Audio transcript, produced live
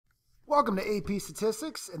Welcome to AP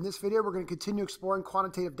Statistics. In this video, we're going to continue exploring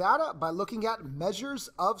quantitative data by looking at measures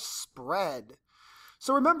of spread.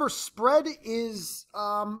 So remember, spread is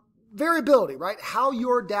variability, right? How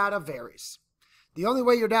your data varies. The only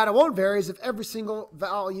way your data won't vary is if every single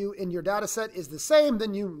value in your data set is the same,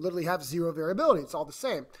 then you literally have zero variability. It's all the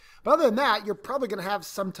same. But other than that, you're probably going to have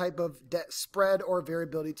some type of spread or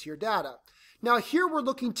variability to your data. Now here we're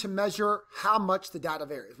looking to measure how much the data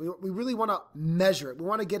varies. We really want to measure it. We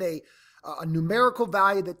want to get a numerical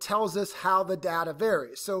value that tells us how the data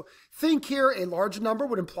varies. So think here, a large number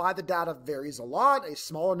would imply the data varies a lot. A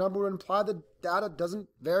smaller number would imply the data doesn't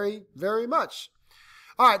vary very much.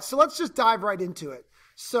 All right, so let's just dive right into it.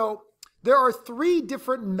 So there are three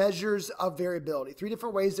different measures of variability, three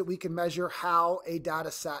different ways that we can measure how a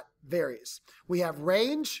data set varies. We have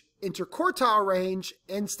range, interquartile range,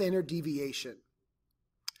 and standard deviation.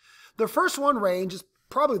 The first one, range, is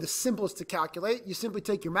probably the simplest to calculate. You simply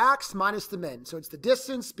take your max minus the min. So it's the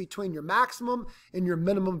distance between your maximum and your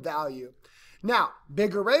minimum value. Now,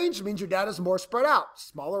 bigger range means your data is more spread out.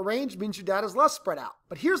 Smaller range means your data is less spread out.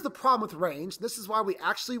 But here's the problem with range. This is why we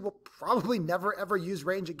actually will probably never ever use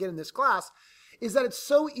range again in this class, is that it's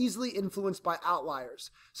so easily influenced by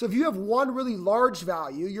outliers. So if you have one really large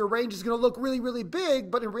value, your range is going to look really, really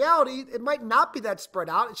big, but in reality, it might not be that spread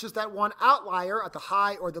out. It's just that one outlier at the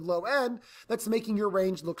high or the low end that's making your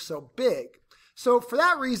range look so big. So for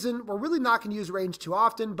that reason, we're really not going to use range too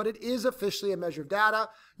often, but it is officially a measure of data.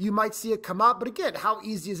 You might see it come up, but again, how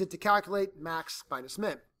easy is it to calculate? Max minus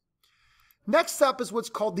min. Next up is what's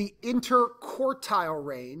called the interquartile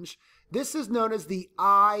range. This is known as the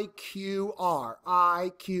IQR.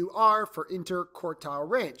 IQR for interquartile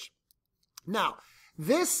range. Now,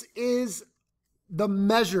 this is the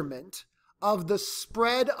measurement of the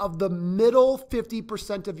spread of the middle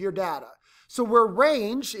 50% of your data. So where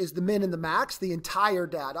range is the min and the max, the entire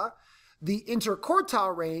data, the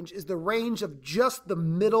interquartile range is the range of just the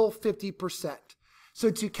middle 50%.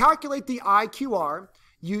 So to calculate the IQR,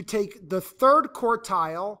 you take the third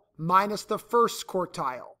quartile minus the first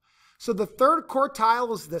quartile. So the third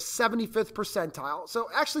quartile is the 75th percentile. So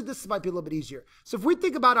actually this might be a little bit easier. So if we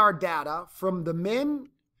think about our data from the min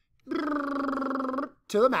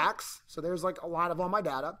to the max, so there's like a lot of all my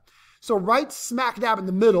data. So right smack dab in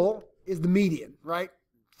the middle is the median, right?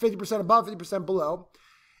 50% above, 50% below.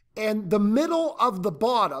 And the middle of the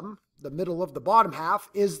bottom half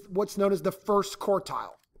is what's known as the first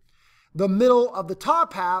quartile. The middle of the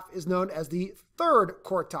top half is known as the third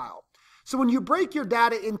quartile. So when you break your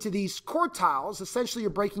data into these quartiles, essentially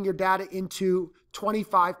you're breaking your data into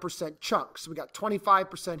 25% chunks. So we got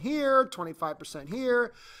 25% here, 25%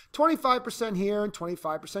 here, 25% here, and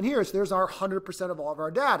 25% here. So there's our 100% of all of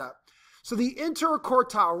our data. So the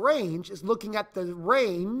interquartile range is looking at the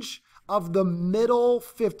range of the middle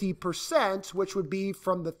 50%, which would be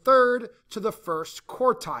from the third to the first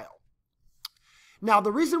quartile. Now,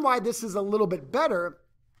 the reason why this is a little bit better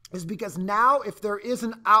is because now if there is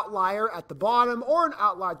an outlier at the bottom or an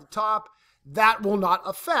outlier at the top, that will not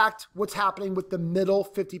affect what's happening with the middle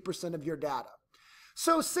 50% of your data.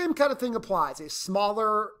 So same kind of thing applies. A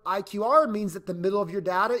smaller IQR means that the middle of your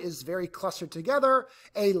data is very clustered together.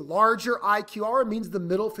 A larger IQR means the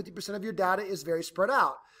middle 50% of your data is very spread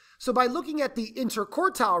out. So by looking at the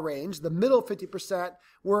interquartile range, the middle 50%,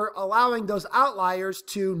 we're allowing those outliers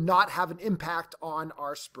to not have an impact on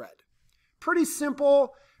our spread. Pretty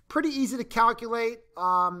simple, pretty easy to calculate.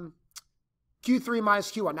 Q3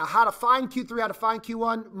 minus Q1. Now how to find Q3, how to find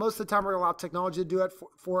Q1, most of the time we're going to allow technology to do it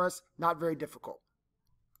for us, not very difficult.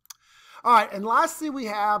 All right, and lastly, we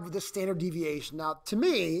have the standard deviation. Now, to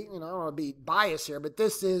me, I don't want to be biased here, but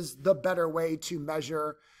this is the better way to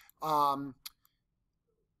measure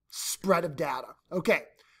spread of data. Okay,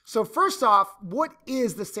 so first off, what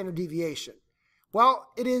is the standard deviation? Well,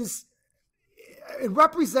 it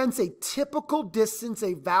represents a typical distance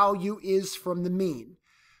a value is from the mean.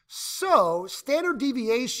 So standard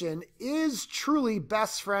deviation is truly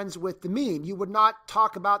best friends with the mean. You would not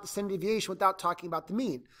talk about the standard deviation without talking about the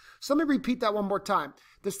mean. So let me repeat that one more time.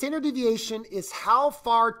 The standard deviation is how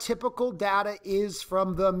far typical data is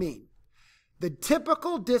from the mean. The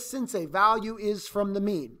typical distance a value is from the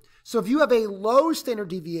mean. So if you have a low standard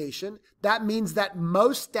deviation, that means that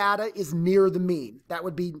most data is near the mean. That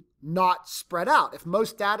would be not spread out. If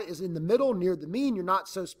most data is in the middle near the mean, you're not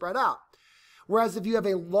so spread out. Whereas if you have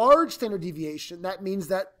a large standard deviation, that means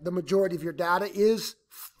that the majority of your data is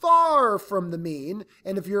far from the mean.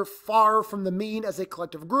 And if you're far from the mean as a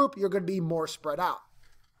collective group, you're going to be more spread out.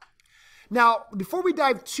 Now, before we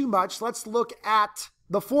dive too much, let's look at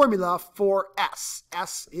the formula for S.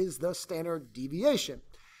 S is the standard deviation.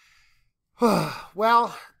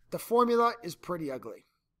 Well, the formula is pretty ugly.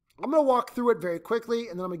 I'm going to walk through it very quickly,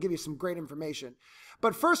 and then I'm going to give you some great information.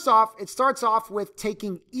 But first off, it starts off with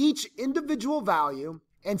taking each individual value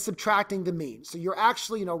and subtracting the mean. So you're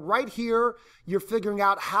actually, right here, you're figuring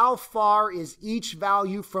out how far is each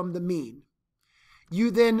value from the mean.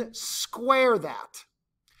 You then square that.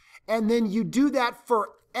 And then you do that for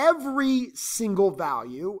every single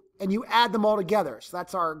value, and you add them all together. So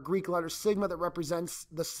that's our Greek letter sigma that represents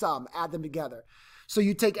the sum. Add them together. So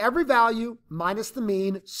you take every value minus the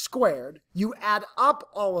mean squared. You add up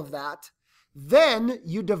all of that. Then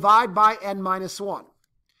you divide by n minus 1.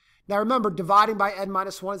 Now remember, dividing by n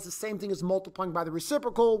minus 1 is the same thing as multiplying by the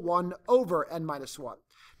reciprocal, 1 over n minus 1.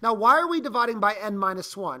 Now, why are we dividing by n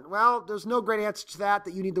minus 1? Well, there's no great answer to that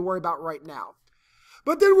you need to worry about right now.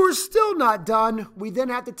 But then we're still not done. We then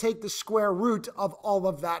have to take the square root of all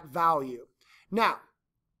of that value. Now,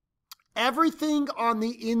 everything on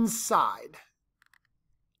the inside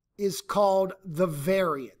is called the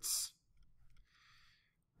variance.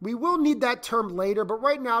 We will need that term later, but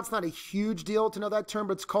right now it's not a huge deal to know that term,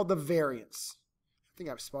 but it's called the variance. I think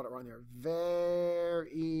I've spelled it wrong there.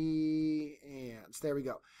 Variance. There we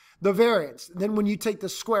go. The variance. Then when you take the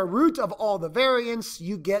square root of all the variance,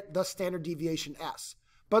 you get the standard deviation S.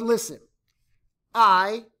 But listen,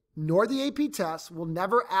 I, nor the AP test, will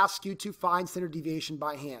never ask you to find standard deviation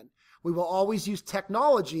by hand. We will always use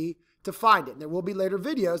technology to find it. And there will be later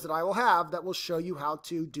videos that I will have that will show you how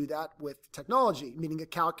to do that with technology, meaning a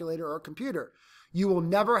calculator or a computer. You will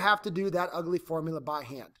never have to do that ugly formula by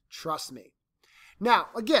hand. Trust me. Now,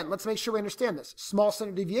 again, let's make sure we understand this. Small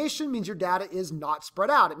standard deviation means your data is not spread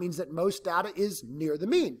out. It means that most data is near the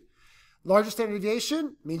mean. Larger standard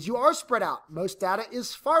deviation means you are spread out. Most data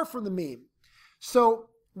is far from the mean. So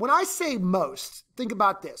when I say most, think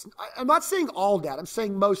about this. I'm not saying all data. I'm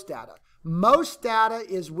saying most data. Most data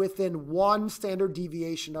is within one standard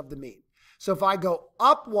deviation of the mean. So if I go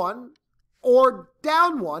up 1 or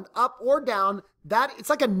down 1, up or down,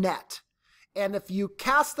 it's like a net. And if you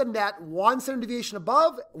cast the net 1 standard deviation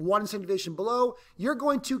above, 1 standard deviation below, you're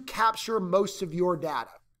going to capture most of your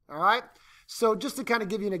data. All right? So just to kind of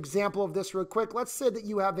give you an example of this real quick, let's say that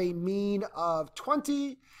you have a mean of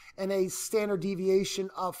 20 and a standard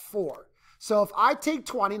deviation of 4. So if I take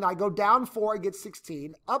 20 and I go down 4, I get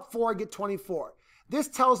 16. Up 4, I get 24. This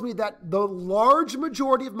tells me that the large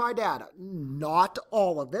majority of my data, not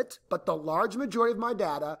all of it, but the large majority of my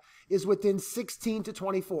data is within 16 to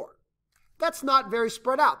 24. That's not very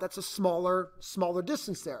spread out. That's a smaller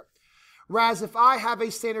distance there. Whereas if I have a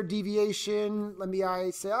standard deviation,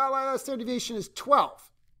 standard deviation is 12.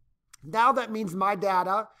 Now that means my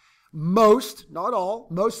data, most, not all,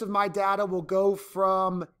 most of my data will go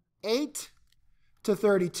from 8 to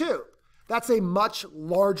 32. That's a much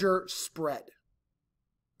larger spread,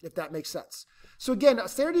 if that makes sense. So again, a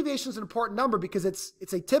standard deviation is an important number because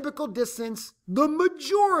it's a typical distance. The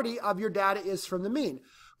majority of your data is from the mean.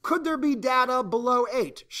 Could there be data below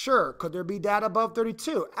 8? Sure. Could there be data above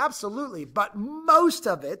 32? Absolutely. But most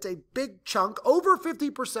of it, a big chunk, over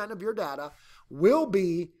 50% of your data, will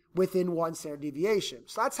be within one standard deviation.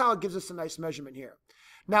 So that's how it gives us a nice measurement here.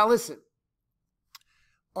 Now listen.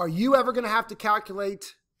 Are you ever going to have to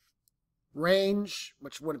calculate range,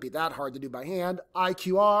 which wouldn't be that hard to do by hand,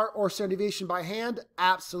 IQR, or standard deviation by hand?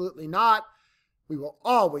 Absolutely not. We will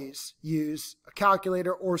always use a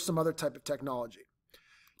calculator or some other type of technology.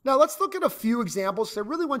 Now let's look at a few examples. I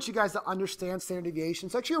really want you guys to understand standard deviation.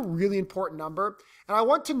 It's actually a really important number. And I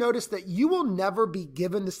want to notice that you will never be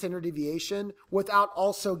given the standard deviation without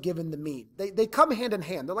also given the mean. They come hand in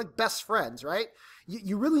hand. They're like best friends, right?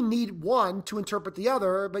 You really need one to interpret the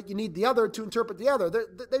other, but you need the other to interpret the other.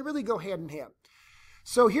 They really go hand in hand.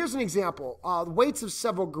 So here's an example. The weights of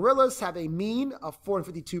several gorillas have a mean of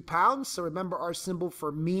 452 pounds. So remember, our symbol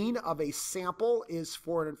for mean of a sample is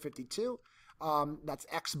 452. That's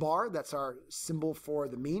X bar. That's our symbol for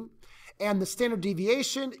the mean. And the standard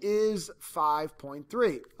deviation is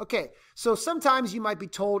 5.3. Okay, so sometimes you might be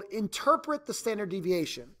told, interpret the standard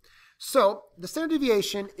deviation. So the standard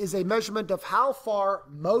deviation is a measurement of how far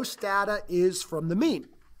most data is from the mean.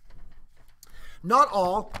 Not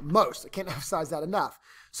all, most. I can't emphasize that enough.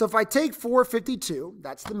 So if I take 452,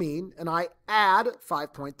 that's the mean, and I add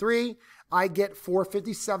 5.3, I get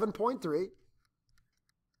 457.3.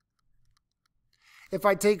 If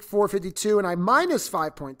I take 452 and I minus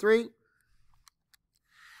 5.3,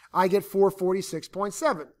 I get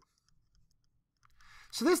 446.7.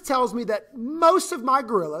 So this tells me that most of my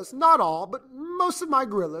gorillas, not all, but most of my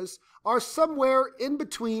gorillas are somewhere in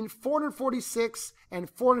between 446 and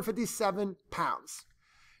 457 pounds.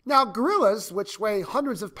 Now gorillas, which weigh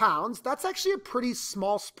hundreds of pounds, that's actually a pretty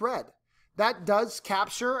small spread. that does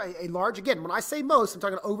capture a large, again, when I say most, I'm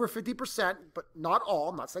talking over 50%, but not all.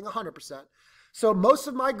 I'm not saying 100%. So most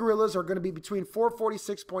of my gorillas are going to be between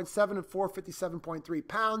 446.7 and 457.3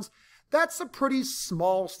 pounds. That's a pretty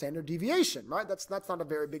small standard deviation, right? That's not a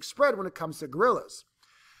very big spread when it comes to gorillas.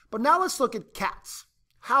 But now let's look at cats.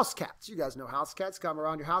 House cats. You guys know house cats. Come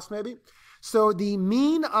around your house maybe. So the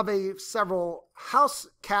mean of several house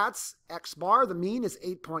cats, X bar, the mean is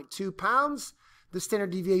 8.2 pounds. The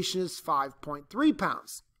standard deviation is 5.3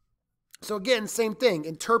 pounds. So again, same thing.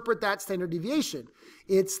 Interpret that standard deviation.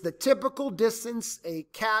 It's the typical distance a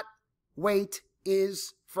cat weight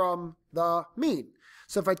is from the mean.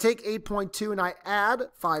 So if I take 8.2 and I add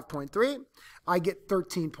 5.3, I get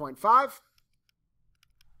 13.5.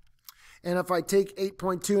 And if I take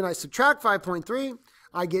 8.2 and I subtract 5.3,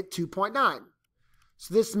 I get 2.9.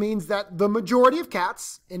 So this means that the majority of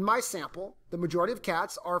cats in my sample, the majority of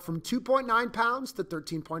cats are from 2.9 pounds to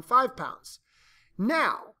 13.5 pounds.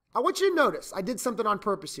 Now, I want you to notice, I did something on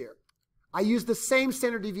purpose here. I used the same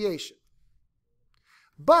standard deviation.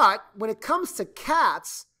 But when it comes to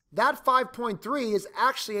cats, that 5.3 is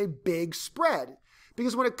actually a big spread.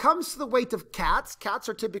 Because when it comes to the weight of cats, cats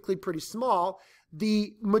are typically pretty small.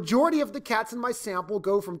 The majority of the cats in my sample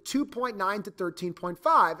go from 2.9 to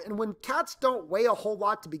 13.5. And when cats don't weigh a whole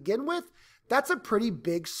lot to begin with, that's a pretty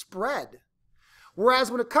big spread.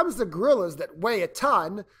 Whereas when it comes to gorillas that weigh a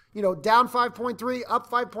ton, down 5.3, up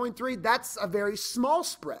 5.3, that's a very small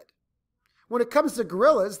spread. When it comes to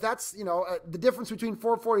gorillas, that's, the difference between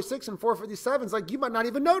 446 and 457 is like you might not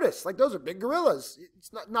even notice. Like those are big gorillas.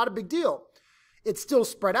 It's not a big deal. It's still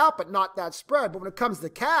spread out, but not that spread. But when it comes to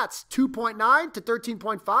cats, 2.9 to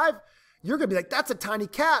 13.5, you're going to be like, that's a tiny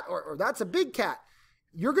cat or that's a big cat.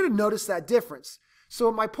 You're going to notice that difference.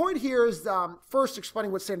 So my point here is first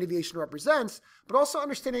explaining what standard deviation represents, but also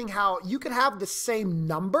understanding how you can have the same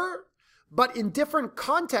number, but in different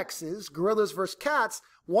contexts, gorillas versus cats,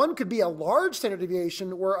 one could be a large standard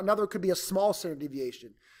deviation where another could be a small standard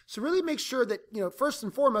deviation. So really make sure that, first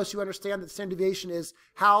and foremost, you understand that standard deviation is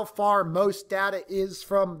how far most data is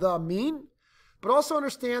from the mean, but also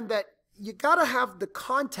understand that you got to have the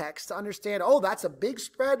context to understand, oh, that's a big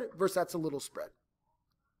spread versus that's a little spread.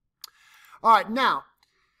 All right, now,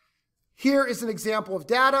 here is an example of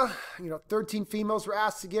data. 13 females were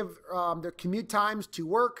asked to give their commute times to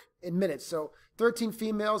work in minutes. So 13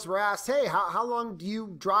 females were asked, hey, how long do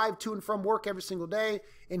you drive to and from work every single day?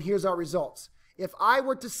 And here's our results. If I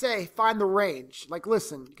were to say, find the range, like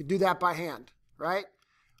listen, you could do that by hand, right?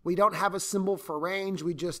 We don't have a symbol for range.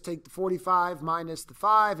 We just take the 45 minus the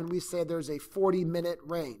 5, and we say there's a 40-minute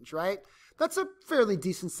range, right? That's a fairly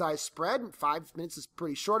decent sized spread. 5 minutes is a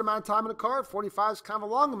pretty short amount of time in the car. 45 is kind of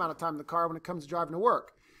a long amount of time in the car when it comes to driving to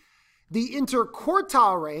work. The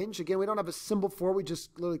interquartile range, again, we don't have a symbol for it. We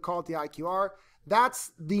just literally call it the IQR.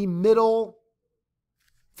 That's the middle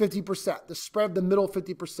 50%, the spread of the middle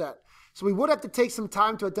 50%. So we would have to take some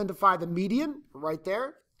time to identify the median right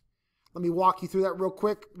there. Let me walk you through that real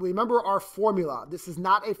quick. Remember our formula. This is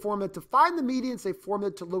not a formula to find the median. It's a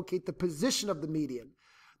formula to locate the position of the median.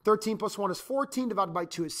 13 plus 1 is 14, divided by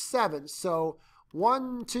 2 is 7. So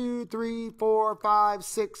 1, 2, 3, 4, 5,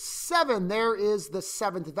 6, 7. There is the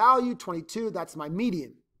seventh value, 22. That's my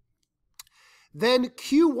median. Then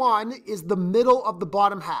Q1 is the middle of the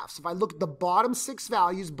bottom half. So if I look at the bottom 6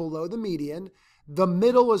 values below the median, the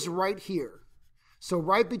middle is right here. So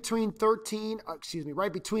right between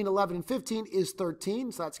 11 and 15 is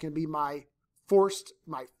 13. So that's going to be my first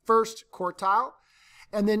quartile.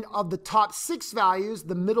 And then of the top 6 values,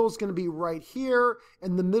 the middle is going to be right here.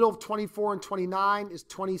 And the middle of 24 and 29 is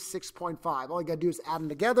 26.5. All you got to do is add them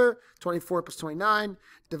together. 24 plus 29,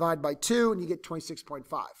 divide by 2, and you get 26.5.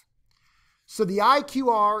 So the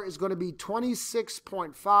IQR is going to be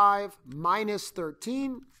 26.5 minus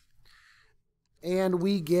 13. And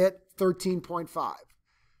we get 13.5.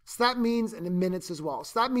 So that means, and in minutes as well.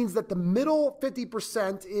 So that means that the middle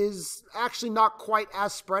 50% is actually not quite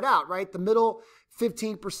as spread out, right? The middle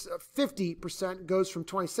 50% goes from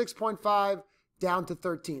 26.5 down to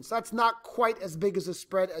 13. So that's not quite as big as a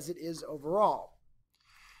spread as it is overall.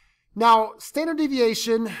 Now, standard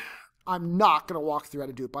deviation, I'm not going to walk through how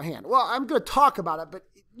to do it by hand. Well, I'm going to talk about it, but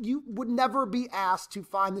you would never be asked to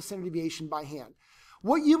find the standard deviation by hand.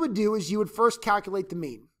 What you would do is you would first calculate the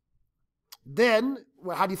mean. Then,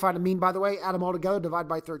 how do you find a mean, by the way? Add them all together, divide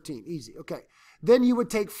by 13. Easy. Okay. Then you would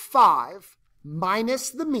take 5 minus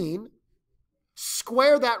the mean,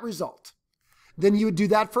 square that result. Then you would do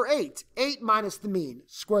that for 8. 8 minus the mean,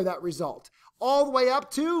 square that result. All the way up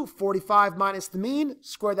to 45 minus the mean,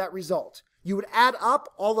 square that result. You would add up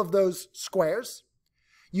all of those squares.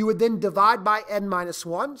 You would then divide by n minus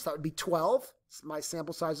 1, so that would be 12. My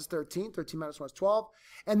sample size is 13. 13 minus 1 is 12.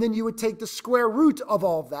 And then you would take the square root of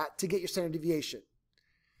all of that to get your standard deviation.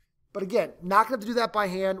 But again, not going to have to do that by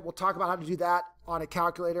hand. We'll talk about how to do that on a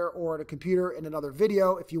calculator or on a computer in another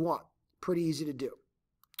video if you want. Pretty easy to do.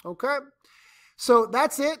 Okay? So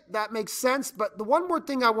that's it. That makes sense. But the one more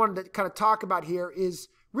thing I wanted to kind of talk about here is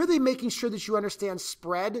really making sure that you understand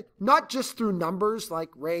spread, not just through numbers like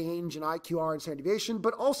range and IQR and standard deviation,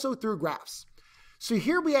 but also through graphs. So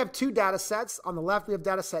here we have two data sets. On the left, we have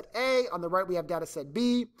data set A. On the right, we have data set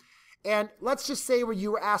B. And let's just say where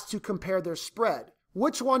you were asked to compare their spread.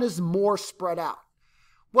 Which one is more spread out?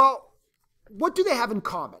 Well, what do they have in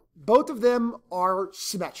common? Both of them are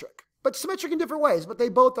symmetric, but symmetric in different ways, but they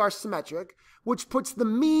both are symmetric, which puts the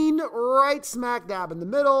mean right smack dab in the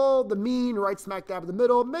middle, the mean right smack dab in the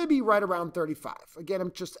middle, maybe right around 35. Again,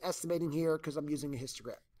 I'm just estimating here because I'm using a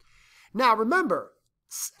histogram. Now, remember,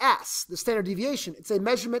 S, the standard deviation, it's a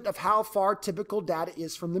measurement of how far typical data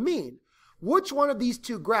is from the mean. Which one of these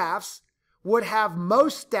two graphs would have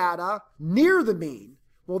most data near the mean?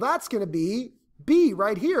 Well, that's going to be B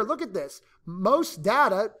right here. Look at this. Most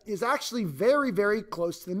data is actually very, very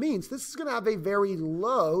close to the mean. So this is going to have a very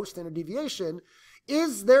low standard deviation.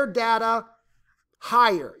 Is their data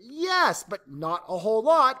higher? Yes, but not a whole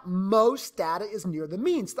lot. Most data is near the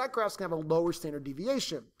mean. So that graph's going to have a lower standard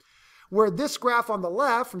deviation. Where this graph on the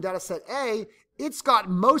left from data set A, it's got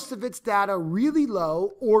most of its data really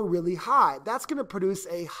low or really high. That's going to produce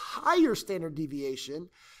a higher standard deviation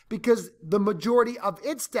because the majority of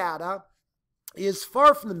its data is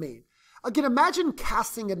far from the mean. Again, imagine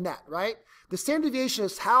casting a net, right? The standard deviation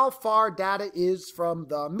is how far data is from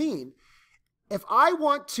the mean. If I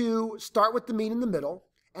want to start with the mean in the middle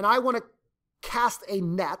and I want to cast a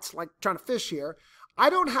net, like trying to fish here, I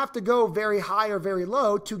don't have to go very high or very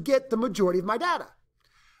low to get the majority of my data.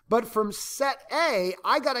 But from set A,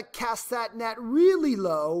 I got to cast that net really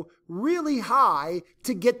low, really high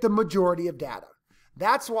to get the majority of data.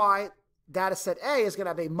 That's why data set A is going to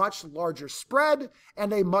have a much larger spread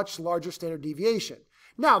and a much larger standard deviation.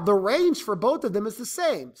 Now, the range for both of them is the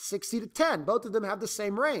same, 60 to 10. Both of them have the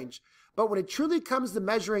same range. But when it truly comes to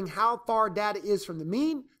measuring how far data is from the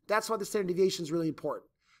mean, that's why the standard deviation is really important.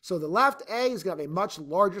 So the left A is going to have a much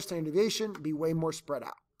larger standard deviation, be way more spread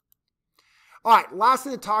out. All right, last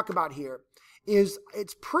thing to talk about here is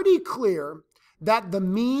it's pretty clear that the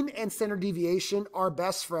mean and standard deviation are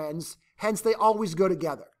best friends, hence they always go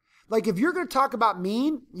together. Like if you're going to talk about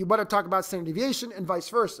mean, you better talk about standard deviation and vice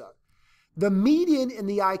versa. The median and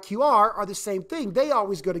the IQR are the same thing. They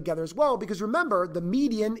always go together as well because remember, the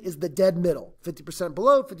median is the dead middle, 50%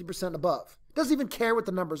 below, 50% above. It doesn't even care what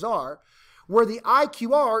the numbers are. Where the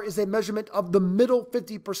IQR is a measurement of the middle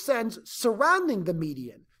 50% surrounding the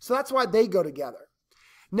median. So that's why they go together.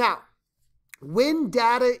 Now, when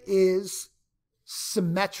data is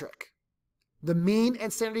symmetric, the mean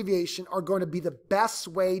and standard deviation are going to be the best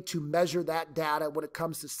way to measure that data when it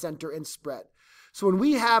comes to center and spread. So when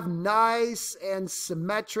we have nice and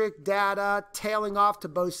symmetric data tailing off to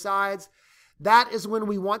both sides, that is when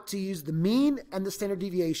we want to use the mean and the standard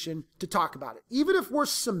deviation to talk about it. Even if we're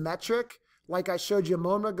symmetric, like I showed you a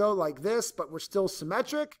moment ago, like this, but we're still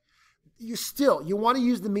symmetric, you want to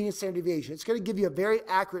use the mean and standard deviation. It's going to give you a very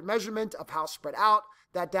accurate measurement of how spread out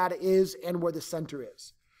that data is and where the center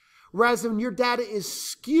is. Whereas when your data is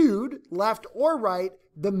skewed, left or right,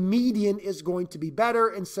 the median is going to be better,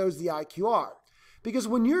 and so is the IQR. Because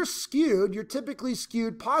when you're skewed, you're typically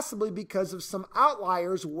skewed possibly because of some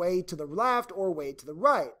outliers way to the left or way to the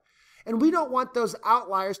right. And we don't want those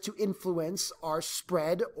outliers to influence our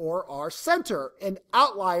spread or our center. And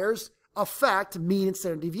outliers affect mean and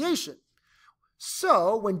standard deviation.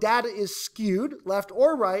 So when data is skewed, left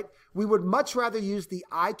or right, we would much rather use the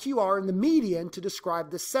IQR and the median to describe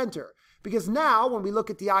the center. Because now when we look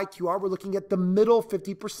at the IQR, we're looking at the middle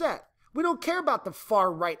 50%. We don't care about the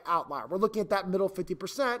far right outlier. We're looking at that middle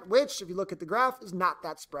 50%, which, if you look at the graph, is not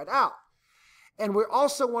that spread out. And we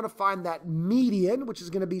also want to find that median, which is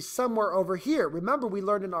going to be somewhere over here. Remember, we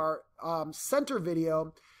learned in our center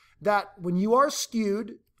video that when you are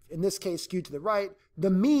skewed, in this case skewed to the right, the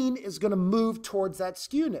mean is going to move towards that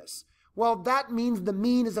skewness. Well, that means the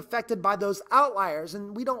mean is affected by those outliers,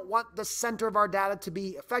 and we don't want the center of our data to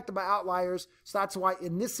be affected by outliers, so that's why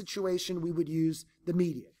in this situation we would use the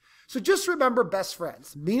median. So just remember best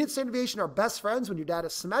friends. Mean and standard deviation are best friends when your data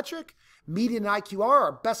is symmetric. Median and IQR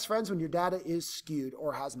are best friends when your data is skewed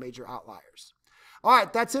or has major outliers. All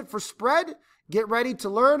right, that's it for spread. Get ready to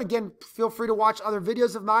learn. Again, feel free to watch other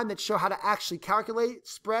videos of mine that show how to actually calculate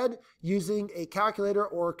spread using a calculator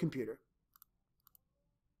or a computer.